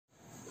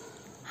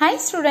Hi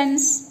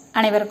students,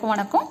 அனைவருக்கும்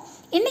வணக்கம்.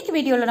 இன்னைக்கு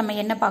வீடியோல நம்ம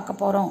என்ன பார்க்க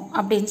போறோம்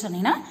அப்படினு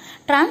சொன்னீனா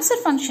ட்ரான்ஸ்ஃபர்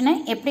ஃபங்க்ஷனை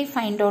எப்படி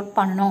ஃபைண்ட் அவுட்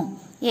பண்ணனும்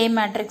A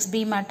matrix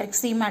B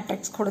matrix C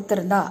matrix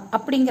கொடுத்திருந்தா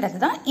அப்படிங்கறது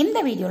தான் இந்த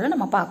வீடியோல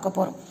நம்ம பார்க்க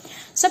போறோம்.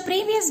 சோ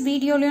previous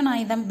வீடியோலயும்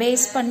நான் இத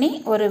பேஸ் பண்ணி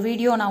ஒரு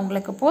வீடியோ நான்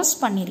உங்களுக்கு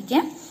போஸ்ட்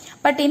பண்ணிருக்கேன்.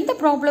 பட் இந்த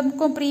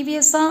ப்ராப்ளம்க்கும்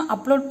previous-ஆ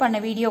அப்லோட் பண்ண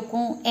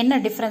வீடியோக்கும் என்ன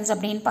டிஃபரன்ஸ்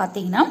அப்படினு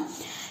பாத்தீங்கன்னா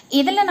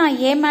இதல நான்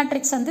A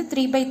matrix வந்து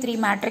 3/3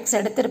 matrix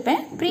எடுத்திருப்பேன்.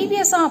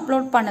 previous-ஆ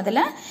அப்லோட் பண்ணதுல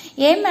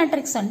A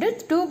matrix வந்து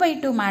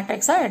 2/2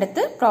 matrix-ஆ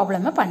எடுத்து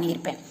ப்ராப்ளமை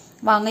பண்ணியிருப்பேன்.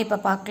 வாங்க இப்ப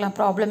பார்க்கலாம்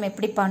ப்ராப்ளம்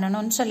எப்படி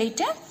பண்ணனும்னு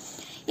சொல்லிட்டு.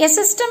 A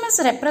system is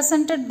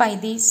represented by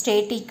the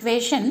state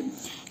equation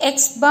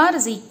x bar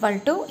is equal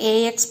to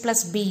ax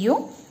plus bu,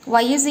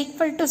 y is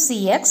equal to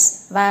cx,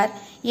 where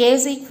a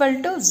is equal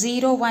to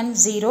 0 1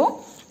 0,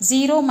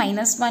 0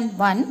 minus 1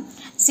 1,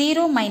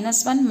 0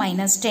 minus 1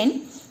 minus 10,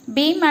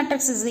 B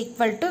matrix is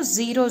equal to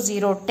 0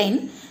 0 10,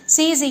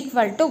 C is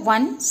equal to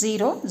 1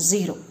 0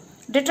 0.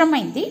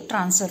 Determine the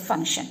transfer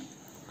function.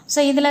 So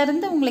இதில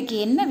இருந்து உங்களுக்கு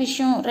என்ன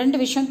விஷயம் ரெண்டு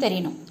விஷயம்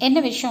தெரியணும்.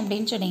 என்ன விஷயம்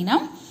அப்படினு சொன்னீங்கன்னா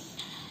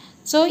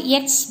so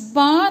x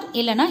bar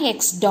இல்லனா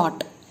x dot.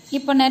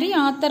 இப்போ நிறைய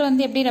ஆத்தர்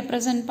வந்து எப்படி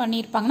ரெப்ரசன்ட்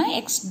பண்ணிருப்பாங்கன்னா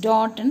x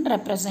dot ன்னு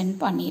ரெப்ரசன்ட்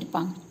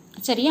பண்ணிருப்பாங்க.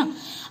 சரியா?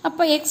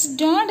 அப்ப x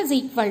dot is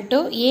equal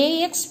to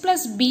ax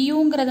plus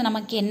buங்கிறது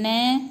நமக்கு என்ன?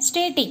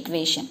 State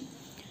equation.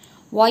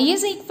 y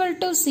is equal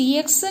to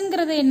cx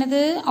ங்கிறது என்னது?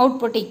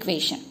 Output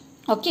equation.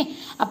 ஓகே?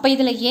 அப்ப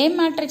இதுல a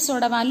matrix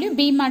ஓட வேல்யூ,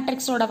 b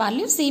matrix ஓட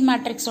வேல்யூ, c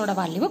matrix ஓட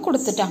வேல்யூ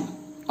கொடுத்துட்டாங்க.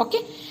 ஓகே?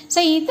 சோ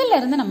இதில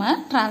இருந்து நம்ம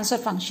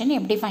ட்ரான்ஸ்ஃபர் ஃபங்க்ஷன்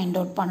எப்படி ஃபைண்ட்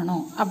அவுட்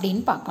பண்ணனும்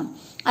அப்படினு பார்க்கணும்.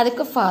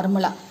 அதுக்கு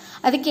ஃபார்முலா.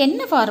 அதுக்கு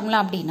என்ன ஃபார்முலா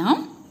அப்படினா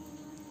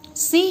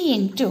c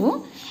into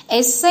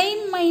si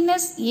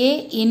minus a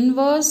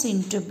inverse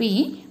into b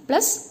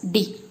plus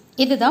d.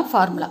 இதுதான்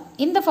ஃபார்முலா.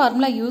 இந்த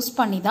ஃபார்முலா யூஸ்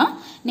பண்ணி தான்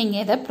நீங்க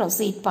இத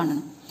ப்ரோசீட்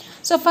பண்ணனும்.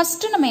 சோ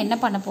ஃபர்ஸ்ட் நம்ம என்ன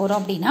பண்ண போறோம்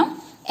அப்படினா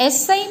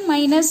si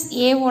minus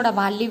a ஓட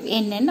வேல்யூ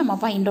என்னன்னு நம்ம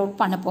ஃபைண்ட் அவுட்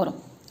பண்ண போறோம்.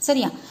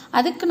 சரியா?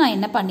 அதுக்கு நான்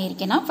என்ன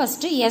பண்ணிருக்கேனா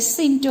ஃபர்ஸ்ட் s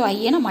into i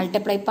ன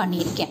மல்டிப்ளை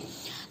பண்ணிருக்கேன்.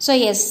 So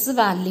s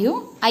value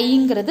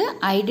iங்கிறது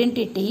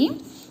identity.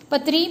 இப்ப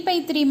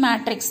 3/3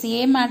 மேட்ரிக்ஸ்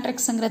A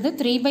மேட்ரிக்ஸ்ங்கிறது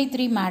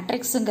 3/3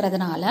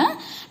 மேட்ரிக்ஸ்ங்கிறதுனால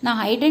நான்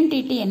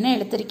ஐடென்டிட்டி என்ன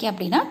எடுத்திருக்கேன்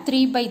அப்படினா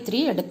 3/3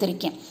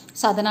 எடுத்திருக்கேன்.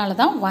 சோ அதனால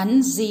தான் 1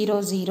 0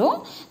 0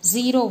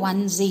 0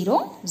 1 0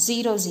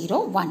 0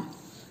 0 1.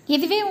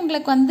 இதுவே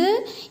உங்களுக்கு வந்து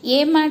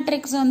A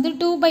மேட்ரிக்ஸ் வந்து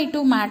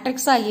 2/2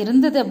 மேட்ரிக்ஸா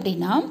இருந்தது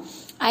அப்படினா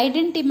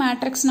ஐடென்டிட்டி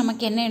மேட்ரிக்ஸ்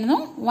நமக்கு என்ன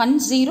எழுதணும் 1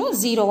 0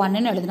 0 1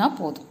 ன்னு எழுதினா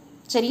போதும்.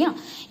 சரியா?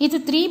 இது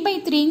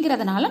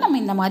 3/3ங்கிறதுனால நம்ம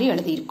இந்த மாதிரி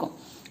எழுதி இருக்கோம்.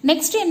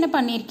 நெக்ஸ்ட் என்ன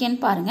பண்ணிருக்கேன்னு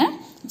பாருங்க.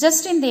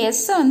 ஜஸ்ட் இந்த s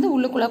வந்து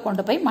உள்ளுக்குள்ள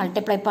கொண்டு போய்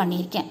மல்டிப்ளை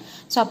பண்ணிருக்கேன்.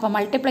 சோ அப்ப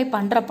மல்டிப்ளை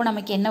பண்றப்ப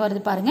நமக்கு என்ன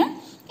வருது பாருங்க.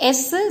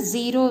 s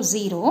 0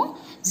 0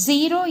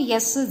 0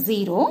 s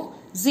 0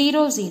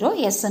 0 0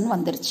 s ன்னு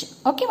வந்துருச்சு.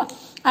 ஓகேவா?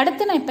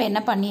 அடுத்து நான் இப்ப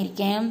என்ன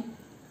பண்ணிருக்கேன்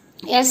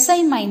si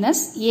minus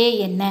a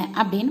என்ன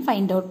அப்படின்னு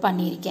ஃபைண்ட் அவுட்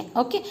பண்ணியிருக்கேன்.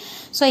 ஓகே?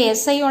 ஸோ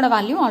si ஓட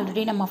வேல்யூ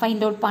ஆல்ரெடி நம்ம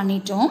ஃபைண்ட் அவுட்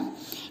பண்ணிட்டோம்.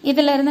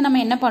 இதுல இருந்து நம்ம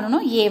என்ன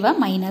பண்ணணும்? a-வை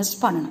மைனஸ்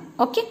பண்ணணும்.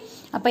 ஓகே?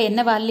 அப்ப என்ன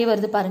வேல்யூ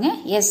வருது பாருங்க.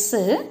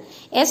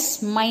 s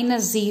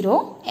minus 0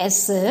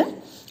 s,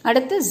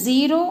 அடுத்து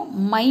 0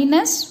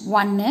 minus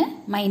 1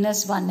 minus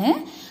 1,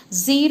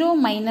 0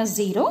 minus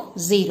 0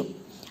 0.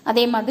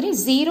 அதே மாதிரி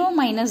 0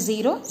 minus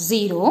 0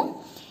 0,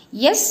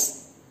 s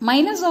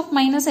minus of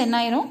minus என்ன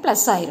ஆயிரும்?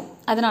 பிளஸ் ஆயிரும்.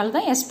 அதனால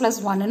தான் s plus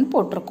 1 ன்னு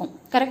போட்டிருக்கோம்.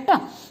 கரெக்டா?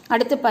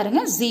 அடுத்து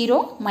பாருங்க 0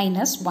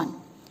 minus 1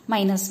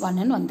 minus 1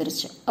 ன்னு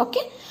வந்துருச்சு.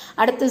 ஓகே?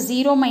 அடுத்து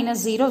 0 minus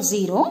 0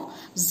 0,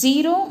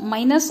 0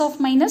 minus of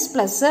minus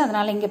plus,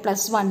 அதனால இங்க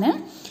plus 1,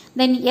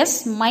 then s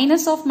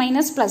minus of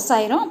minus plus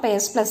ஆயிரும். அப்ப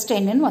s plus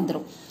 10 ன்னு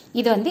வந்துரும்.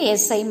 இது வந்து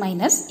si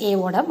minus a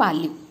ஓட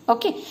வேல்யூ.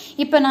 ஓகே?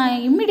 இப்போ நான்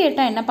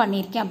இமிடியேட்டா என்ன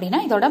பண்ணிருக்கேன் அப்படினா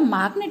இதோட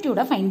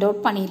மேக்னிட்யூட ஃபைண்ட்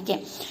அவுட்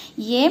பண்ணிருக்கேன்.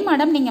 ஏன்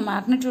மேடம் நீங்க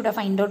மேக்னிட்யூட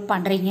ஃபைண்ட் அவுட்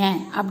பண்றீங்க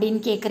அப்படினு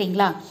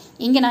கேக்குறீங்களா?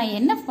 இங்க நான்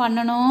என்ன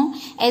பண்ணனும்?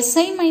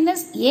 si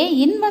minus a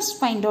inverse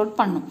find out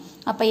பண்ணனும்.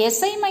 அப்ப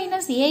si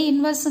minus a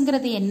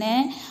inverseங்கிறது என்ன?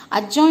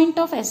 adjoint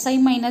of si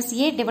minus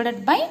a divided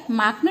by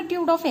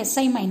magnitude of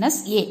si minus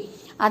a.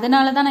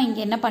 அதனால தான் நான்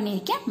இங்க என்ன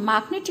பண்ணிருக்கேன்?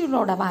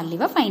 மேக்னிட்யூடோட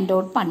வேல்யூவை ஃபைண்ட்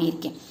அவுட்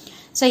பண்ணிருக்கேன்.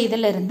 சோ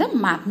இதில இருந்து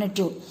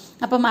மேக்னிட்யூட்.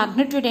 அப்ப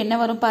மேக்னிட்யூட் என்ன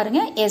வரும் பாருங்க.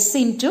 s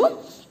into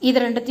இது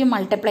ரெண்டுத்தையும்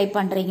மல்டிப்ளை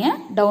பண்றீங்க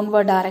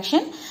டவுன்வர்ட்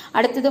டைரக்ஷன்.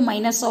 அடுத்து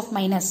மைனஸ் ஆஃப்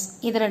மைனஸ்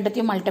இது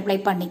ரெண்டுத்தையும் மல்டிப்ளை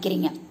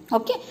பண்ணிக்கிறீங்க.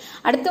 ஓகே?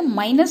 அடுத்து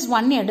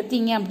 -1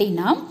 எடுத்தீங்க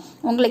அப்படினா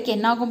உங்களுக்கு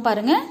என்ன ஆகும்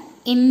பாருங்க.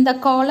 இந்த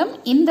காலம்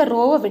இந்த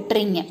ரோவை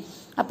விட்டுறீங்க.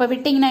 அப்ப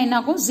விட்டீங்கன்னா என்ன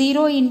ஆகும்?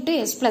 0 into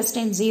s plus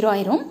 10 0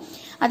 ஆயிரும்.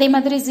 அதே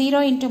மாதிரி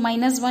 0 into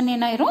 -1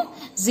 என்ன ஆயிரும்?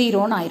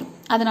 0 ன்னு ஆயிரும்.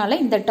 அதனால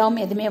இந்த டேர்ம்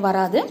எதுமே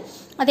வராது.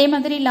 அதே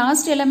மாதிரி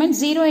லாஸ்ட் எலிமெண்ட்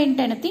 0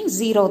 into anything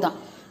 0 தான்.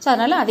 சோ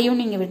அதனால அதையும்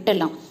நீங்க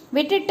விட்டுடலாம்.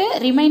 விட்டுட்டு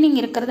ரிமைனிங்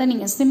இருக்கிறத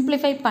நீங்க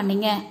சிம்பிளிஃபை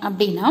பண்ணீங்க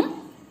அப்படினா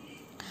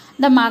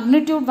the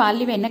magnitude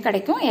value என்ன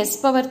கிடைக்கும்? s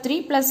power 3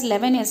 plus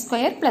 11s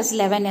square plus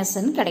 11s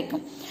ன்னு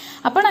கிடைக்கும்.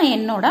 அப்ப நான்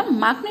என்னோட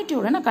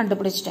மேக்னிட்யூட நான்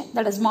கண்டுபிடிச்சிட்டேன்.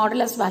 that is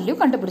modulus value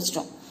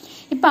கண்டுபிடிச்சிட்டோம்.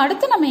 இப்போ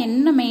அடுத்து நம்ம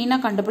என்ன மெயினா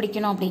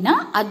கண்டுபிடிக்கணும் அப்படினா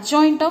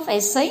adjoint of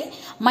si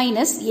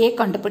minus a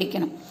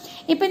கண்டுபிடிக்கணும்.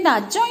 இப்போ இந்த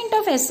adjoint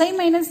of Si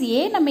minus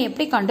A நம்ம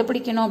எப்படி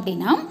கண்டுபிடிக்கணும்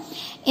அப்படின்னா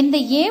இந்த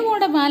A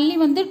ஓட வேல்யூ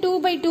வந்து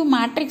 2/2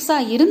 மேட்ரிக்ஸா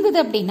இருந்தது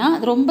அப்படின்னா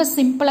ரொம்ப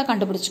சிம்பிளா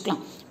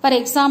கண்டுபிடிச்சுக்கலாம். ஃபார்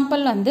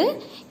எக்ஸாம்பிள் வந்து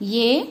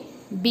A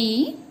B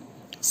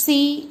C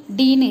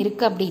D ன்னு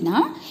இருக்கு அப்படின்னா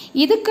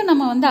இதுக்கு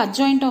நம்ம வந்து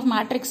adjoint of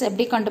matrix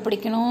எப்படி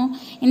கண்டுபிடிக்கணும்?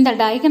 இந்த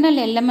diagonal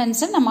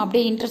elements நம்ம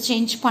அப்படியே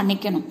இன்டர்சேஞ்ச்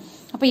பண்ணிக்கணும்.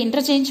 அப்போ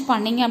இன்டர்சேஞ்ச்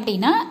பண்ணீங்க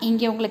அப்படின்னா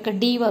இங்கே உங்களுக்கு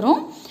D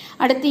வரும்,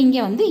 அடுத்து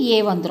இங்கே வந்து A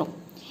வந்துடும்.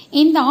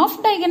 இந்த ஆஃப்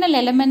டயகனல்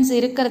எலிமெண்ட்ஸ்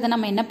இருக்கிறத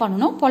நம்ம என்ன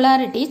பண்ணணும்?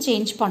 பொலாரிட்டி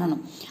சேஞ்ச்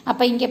பண்ணணும்.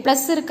 அப்போ இங்கே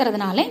ப்ளஸ்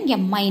இருக்கிறதுனால இங்கே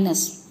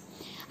மைனஸ்,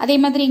 அதே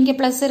மாதிரி இங்கே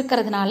ப்ளஸ்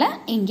இருக்கிறதுனால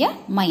இங்கே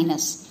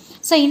மைனஸ்.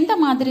 ஸோ இந்த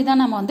மாதிரி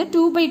தான் நம்ம வந்து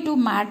 2/2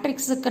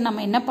 மேட்ரிக்ஸுக்கு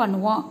நம்ம என்ன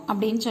பண்ணுவோம்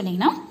அப்படின்னு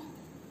சொன்னீங்கன்னா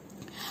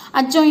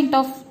adjoint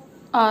of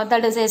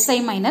that is Si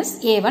minus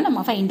A நம்ம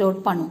ஃபைண்ட் அவுட்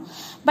பண்ணுவோம்.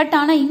 பட்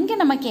ஆனால் இங்கே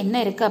நமக்கு என்ன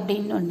இருக்குது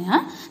அப்படின்னு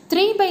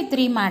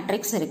 3/3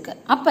 மேட்ரிக்ஸ் இருக்குது.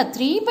 அப்போ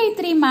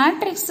 3/3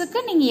 மேட்ரிக்ஸுக்கு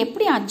நீங்கள்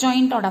எப்படி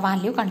adjointோட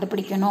வேல்யூ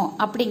கண்டுபிடிக்கணும்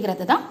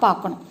அப்படிங்கிறது தான்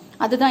பார்க்கணும்.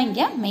 அதுதான்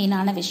இங்கே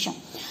மெயினான விஷயம்.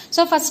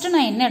 ஸோ ஃபஸ்ட்டு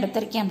நான் என்ன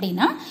எடுத்திருக்கேன்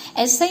அப்படின்னா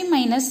Si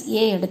minus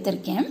A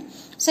எடுத்திருக்கேன்.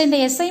 ஸோ இந்த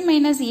Si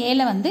minus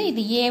Aல வந்து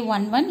இது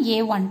A11,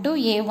 A12,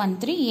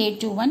 A13,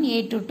 A21,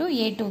 A22,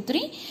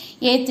 A23,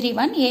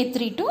 A31,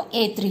 A32,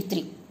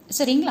 A33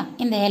 சரிங்களா?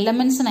 இந்த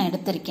எலிமெண்ட்ஸ் நான்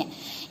எடுத்திருக்கேன்.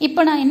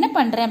 இப்போ நான் என்ன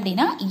பண்ணுறேன்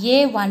அப்படின்னா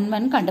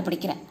A11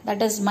 கண்டுபிடிக்கிறேன்.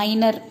 That is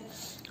minor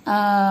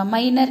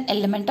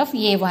element of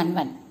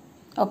A11.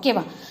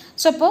 ஓகேவா?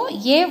 ஸோ இப்போ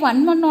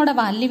A11ஓட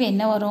வேல்யூ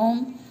என்ன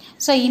வரும்?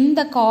 ஸோ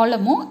இந்த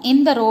காலமும்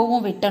இந்த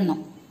ரோவும் விட்டணும்.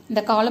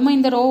 இந்த காலமும்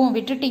இந்த ரோவும்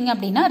விட்டுட்டீங்க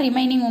அப்படின்னா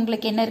ரிமைனிங்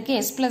உங்களுக்கு என்ன இருக்குது?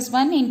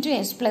 S+1 into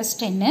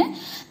S+10,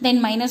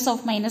 then minus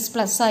of minus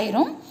plus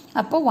ஆயிரும்,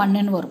 அப்போ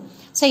 1ன்னு வரும்.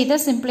 ஸோ இதை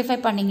சிம்பிளிஃபை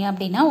பண்ணிங்க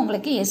அப்படின்னா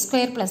உங்களுக்கு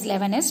S² +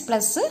 11S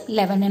 +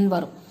 11ன்னு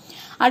வரும்.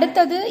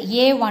 அடுத்தது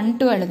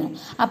A12 எழுதணும்.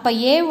 அப்போ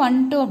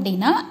A12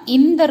 அப்படின்னா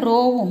இந்த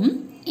ரோவும்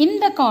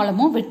இந்த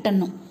காலமும்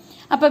விட்டணும்.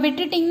 அப்போ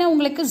விட்டுட்டிங்கன்னா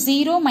உங்களுக்கு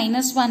 0 -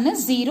 1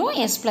 0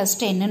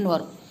 S+10ன்னு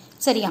வரும்.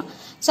 சரியா?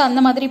 ஸோ அந்த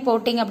மாதிரி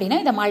போட்டிங்க அப்படின்னா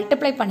இதை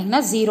மல்டிப்ளை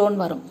பண்ணிங்கன்னா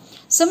 0ன்னு வரும்.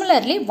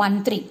 சிமிலர்லி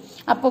 13.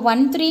 அப்போ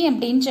 13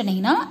 அப்படின்னு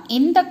சொன்னீங்கன்னா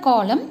இந்த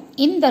காலம்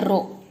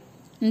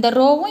இந்த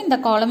ரோவும் இந்த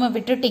காலமும்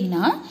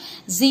விட்டுட்டிங்கன்னா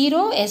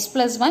 0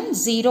 S+1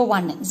 0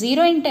 1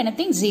 0 into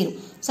anything 0.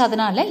 ஸோ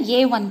அதனால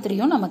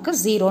A13யும் நமக்கு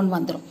 0ன்னு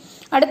வந்துடும்.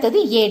 அடுத்தது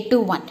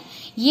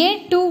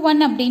A21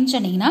 அப்படின்னு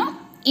சொன்னீங்கன்னா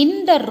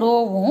இந்த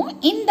ரோவும்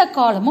இந்த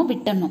காலமும்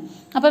விட்டணும்.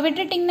 அப்போ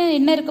விட்டுட்டிங்கன்னா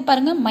என்ன இருக்கு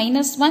பாருங்க?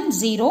 -1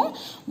 0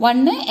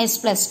 1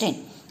 S+10.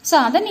 ஸோ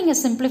அதை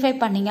நீங்கள் சிம்பிளிஃபை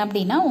பண்ணீங்க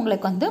அப்படின்னா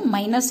உங்களுக்கு வந்து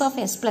மைனஸ் ஆஃப்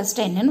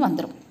S+10ன்னு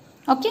வந்துடும்.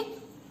 ஓகே,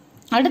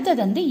 அடுத்தது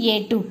வந்து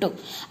A22.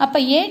 அப்போ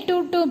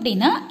A22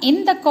 அப்படின்னா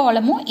இந்த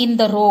காலமும்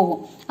இந்த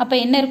ரோவும், அப்போ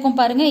என்ன இருக்கும்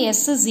பாருங்க?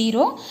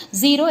 S0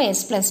 0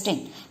 S+10.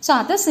 ஸோ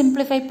அதை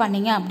சிம்பிளிஃபை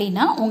பண்ணீங்க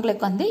அப்படின்னா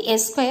உங்களுக்கு வந்து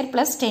S²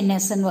 +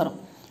 10Sன்னு வரும்.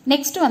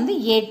 நெக்ஸ்ட் வந்து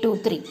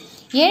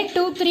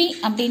A23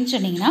 அப்படின்னு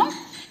சொன்னீங்கன்னா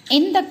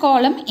இந்த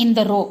காலம் இந்த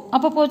ரோ,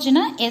 அப்போ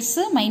போச்சுன்னா S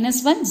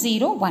 -1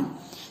 0 1.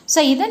 ஸோ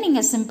இதை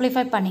நீங்கள்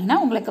சிம்பிளிஃபை பண்ணிங்கன்னா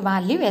உங்களுக்கு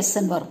வேல்யூ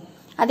Sன்னு வரும்.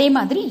 அதே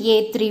மாதிரி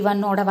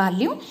A31ஓட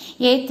வேல்யூ,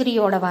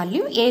 A3ஓட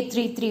வேல்யூ,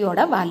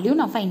 A33ஓட வேல்யூ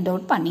நான் ஃபைண்ட்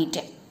அவுட்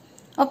பண்ணிட்டேன்.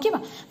 ஓகேவா?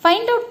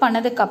 ஃபைண்ட் அவுட்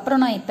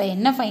பண்ணதுக்கப்புறம் நான் இப்போ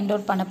என்ன ஃபைண்ட்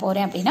அவுட் பண்ண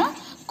போகிறேன் அப்படின்னா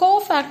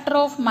cofactor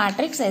of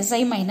matrix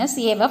Si minus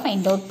Aவை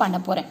find out பண்ண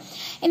போகிறேன்.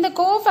 இந்த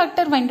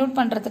கோஃபேக்டர் ஃபைண்ட் அவுட்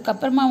பண்ணுறதுக்கு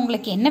அப்புறமா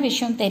உங்களுக்கு என்ன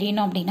விஷயம்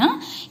தெரியணும் அப்படின்னா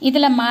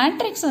இதில்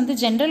மேட்ரிக்ஸ் வந்து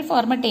ஜென்ரல்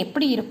ஃபார்மேட்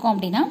எப்படி இருக்கும்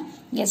அப்படின்னா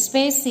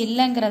ஸ்பேஸ்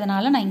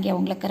இல்லைங்கிறதுனால நான் இங்கே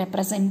உங்களுக்கு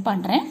ரெப்ரசென்ட்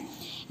பண்ணுறேன்.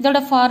 இதோட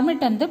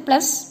ஃபார்மேட் வந்து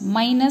plus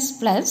minus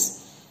plus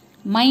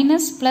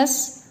minus plus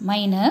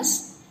minus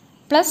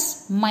plus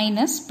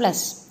minus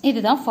plus,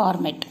 இதுதான்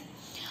ஃபார்மேட்.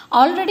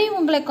 ஆல்ரெடி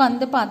உங்களுக்கு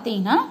வந்து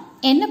பார்த்தீங்கன்னா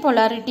என்ன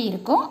பொலாரிட்டி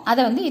இருக்கோ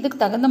அதை வந்து இதுக்கு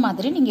தகுந்த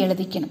மாதிரி நீங்கள்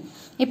எழுதிக்கணும்.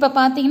 இப்போ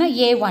பார்த்தீங்கன்னா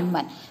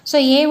A11, ஸோ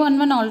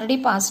A11 ஆல்ரெடி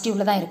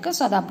பாசிட்டிவ்ல தான் இருக்குது,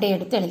 ஸோ அதை அப்படியே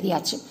எடுத்து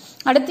எழுதியாச்சு.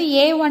 அடுத்து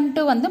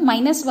A12 வந்து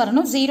மைனஸ்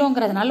வரணும்,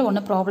 0ங்கிறதுனால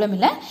ஒன்றும் ப்ராப்ளம்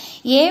இல்லை.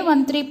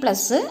 A13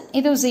 ப்ளஸ்ஸு,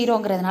 இது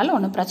 0ங்கிறதுனால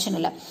ஒன்றும் பிரச்சனை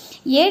இல்லை.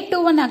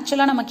 A21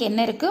 ஆக்சுவலாக நமக்கு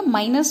என்ன இருக்குது?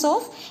 மைனஸ்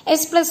ஆஃப்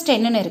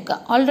S+10ன்னு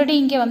இருக்குது. ஆல்ரெடி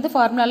இங்கே வந்து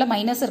ஃபார்முலாவில்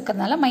மைனஸ்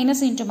இருக்கிறதுனால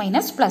மைனஸ் இன்ட்டு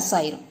மைனஸ் ப்ளஸ்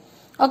ஆயிரும்.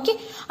 ஓகே,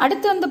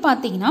 அடுத்து வந்து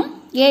பார்த்தீங்கன்னா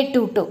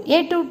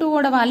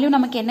A22ஓட வேல்யூ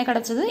நமக்கு என்ன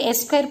கிடைச்சது?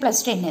 S²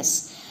 + 10S.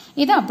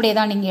 இதை அப்படியே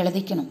தான் நீங்கள்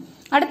எழுதிக்கணும்.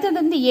 அடுத்தது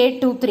வந்து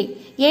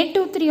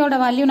A23ஓட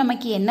வேல்யூ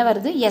நமக்கு என்ன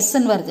வருது?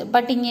 Sன்னு வருது.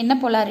 பட் இங்கே என்ன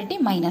பொலாரிட்டி?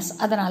 மைனஸ்,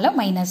 அதனால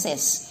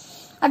 -S.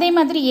 அதே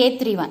மாதிரி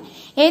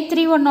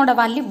A31ஓட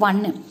வேல்யூ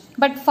 1,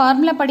 பட்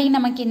ஃபார்முலா படி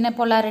நமக்கு என்ன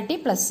பொலாரிட்டி?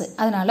 ப்ளஸ்,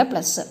 அதனால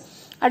ப்ளஸ்.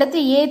 அடுத்து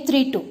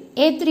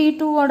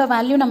A32ஓட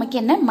வேல்யூ நமக்கு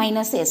என்ன?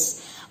 -S,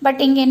 பட்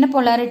இங்கே என்ன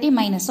polarity?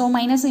 Minus, so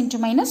minus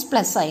into minus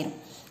plus ஆயிரும்.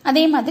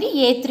 அதே மாதிரி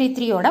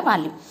A33ஓட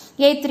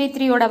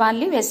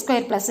வேல்யூ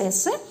S² +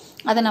 S,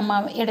 அதை நம்ம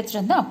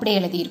எடுத்துகிட்டு வந்து அப்படியே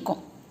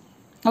எழுதியிருக்கோம்.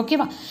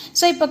 ஓகேவா?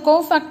 ஸோ இப்போ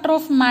cofactor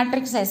of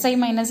matrix Si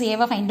minus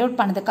Aவை find out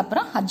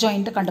பண்ணதுக்கப்புறம்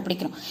adjoint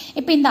கண்டுபிடிக்கணும்.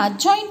 இப்போ இந்த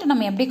adjoint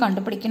நம்ம எப்படி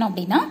கண்டுபிடிக்கணும்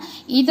அப்படின்னா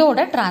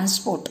இதோட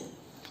டிரான்ஸ்போர்ட்.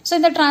 ஸோ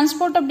இந்த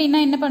டிரான்ஸ்போர்ட் அப்படின்னா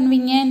என்ன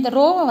பண்ணுவீங்க? இந்த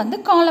ரோவை வந்து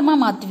காலமாக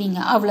மாற்றுவீங்க,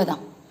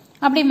 அவ்வளோதான்.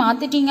 அப்படி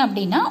மாற்றிட்டீங்க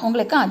அப்படின்னா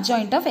உங்களுக்கு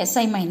adjoint of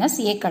Si minus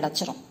A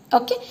கிடச்சிரும்.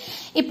 ஓகே,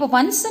 இப்போ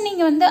ஒன்ஸ்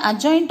நீங்கள் வந்து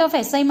அட்ஜாயிண்ட் ஆஃப்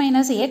SI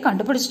மைனஸ் ஏ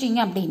கண்டுபிடிச்சிட்டிங்க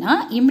அப்படின்னா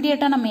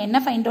இமிடியேட்டாக நம்ம என்ன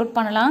ஃபைண்ட் அவுட்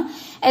பண்ணலாம்?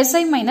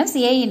 SI minus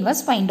A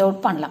inverse find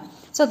out பண்ணலாம்.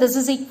 So this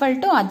is equal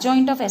to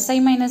adjoint of SI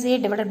minus A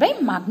divided by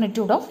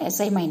magnitude of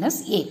SI minus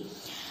A.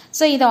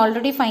 So இதை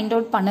already find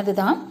out பண்ணது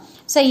தான்.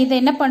 So இது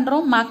என்ன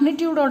பண்ணுறோம்?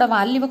 மேக்னிடியூடோட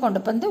வேல்யூவை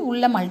கொண்டு வந்து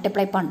உள்ளே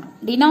மல்டிப்ளை பண்ணுறோம்.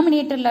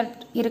 டினாமினேட்டரில்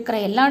இருக்கிற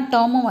எல்லா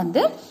டேர்மும்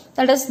வந்து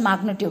that is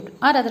magnitude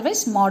or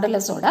otherwise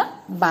மாடுலஸோட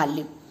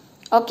value.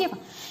 ஓகேவா?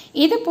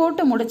 இது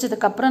போட்டு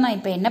முடிச்சதுக்கப்புறம் நான்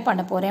இப்போ என்ன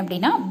பண்ண போகிறேன்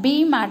அப்படின்னா பி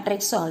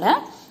மேட்ரிக்ஸோட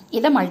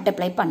இதை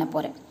மல்டிப்ளை பண்ண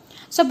போகிறேன்.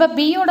 ஸோ இப்போ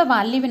பியோட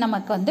வேல்யூ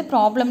நமக்கு வந்து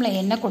ப்ராப்ளமில்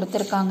என்ன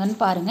கொடுத்துருக்காங்கன்னு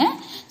பாருங்கள்.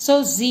 ஸோ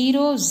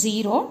 0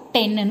 0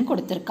 10ன்னு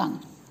கொடுத்துருக்காங்க.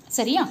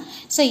 சரியா?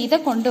 ஸோ இதை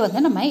கொண்டு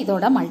வந்து நம்ம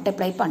இதோட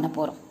மல்டிப்ளை பண்ண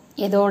போகிறோம்.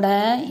 இதோட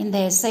இந்த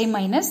SI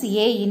மைனஸ்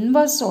ஏ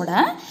இன்வர்ஸோட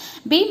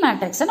பி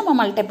மேட்ரிக்ஸை நம்ம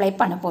மல்டிப்ளை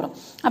பண்ண போகிறோம்.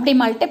 அப்படி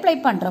மல்டிப்ளை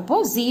பண்ணுறப்போ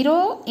 0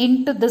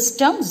 into this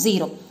term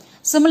 0,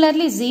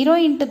 similarly 0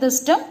 into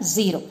this term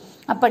 0.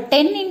 அப்போ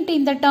 10 இன்ட்டு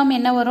இந்த டேர்ம்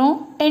என்ன வரும்?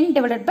 10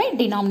 டிவைடட் பை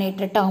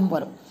டினாமினேட்டர் டேர்ம்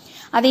வரும்.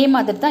 அதே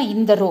மாதிரி தான்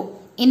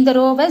இந்த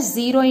ரோவை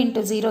 0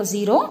 இன்ட்டு 0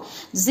 0,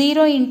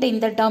 0 இன்ட்டு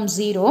இந்த டேர்ம்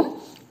 0,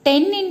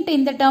 10 இன்ட்டு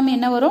இந்த டேர்ம்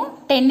என்ன வரும்?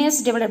 10s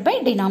divided by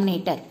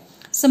denominator.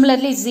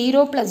 Similarly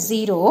 0 plus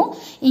 0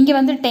 இங்கே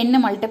வந்து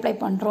 10 மல்டிப்ளை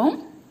பண்ணுறோம்.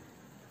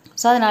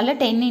 ஸோ அதனால்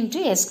 10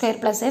 into s square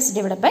plus s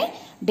divided by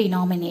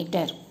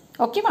denominator.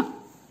 ஓகேவா?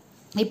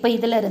 இப்போ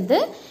இதில் இருந்து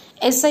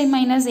SI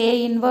minus A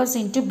inverse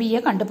into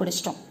பியை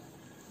கண்டுபிடிச்சிட்டோம்.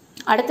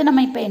 அடுத்து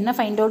நம்ம இப்போ என்ன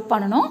ஃபைண்ட் அவுட்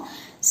பண்ணணும்?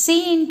 C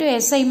into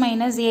SI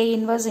minus A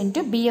inverse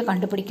into பியை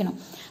கண்டுபிடிக்கணும்.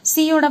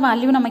 சியோட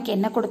வேல்யூ நமக்கு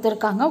என்ன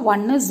கொடுத்துருக்காங்க?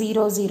 1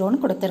 0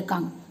 0ன்னு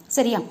கொடுத்துருக்காங்க.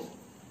 சரியா?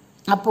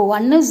 அப்போது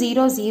 1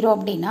 0 0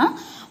 அப்படின்னா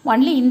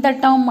ஒன்லி இந்த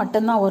டேர்ம்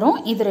மட்டும்தான் வரும்.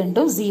 இது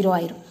ரெண்டும் 0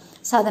 ஆயிரும்.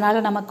 ஸோ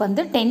அதனால் நமக்கு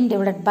வந்து 10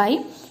 divided by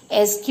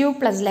s cube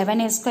plus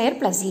 11s square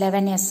plus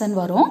 11sன்னு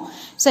வரும்.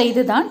 ஸோ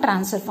இதுதான்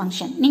ட்ரான்ஸ்ஃபர்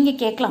ஃபங்க்ஷன். நீங்கள்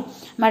கேட்கலாம்,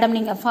 மேடம்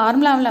நீங்கள்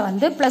ஃபார்முலாவில்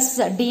வந்து ப்ளஸ்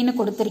டின்னு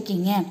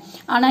கொடுத்துருக்கீங்க,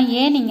 ஆனால்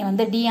ஏன் நீங்கள்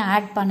வந்து டி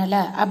ஆட்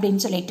பண்ணலை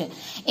அப்படின்னு சொல்லிட்டு.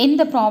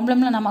 இந்த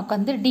ப்ராப்ளமில் நமக்கு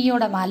வந்து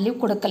டியோட வேல்யூ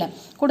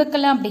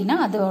கொடுக்கல அப்படின்னா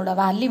அதோட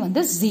வேல்யூ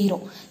வந்து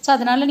 0. ஸோ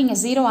அதனால் நீங்கள்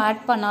 0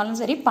 ஆட் பண்ணாலும்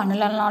சரி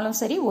பண்ணலனாலும்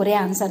சரி ஒரே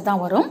ஆன்சர்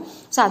தான் வரும்.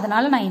 ஸோ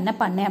அதனால் நான் என்ன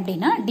பண்ணேன்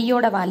அப்படின்னா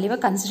டியோட வேல்யூவை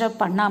கன்சிடர்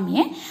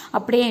பண்ணாமையே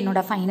அப்படியே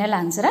என்னோட ஃபைனல்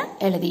ஆன்சரை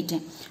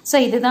எழுதிட்டேன். ஸோ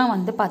இதுதான்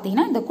வந்து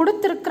பார்த்தீங்கன்னா இந்த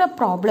கொடுத்துருக்கிற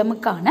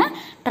ப்ராப்ளமுக்கான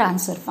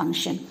ட்ரான்ஸ்ஃபர்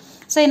ஃபங்க்ஷன்.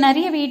 ஸோ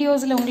நிறைய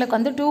வீடியோஸில் உங்களுக்கு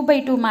வந்து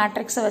 2x2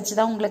 மேட்ரிக்ஸை வச்சு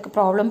தான் உங்களுக்கு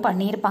ப்ராப்ளம்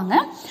பண்ணியிருப்பாங்க.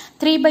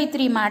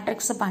 3x3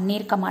 மேட்ரிக்ஸை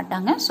பண்ணியிருக்க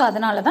மாட்டாங்க. ஸோ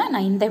அதனால தான்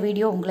நான் இந்த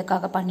வீடியோ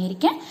உங்களுக்காக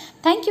பண்ணியிருக்கேன்.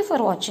 தேங்க்யூ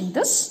ஃபார் வாட்சிங்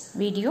திஸ்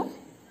வீடியோ.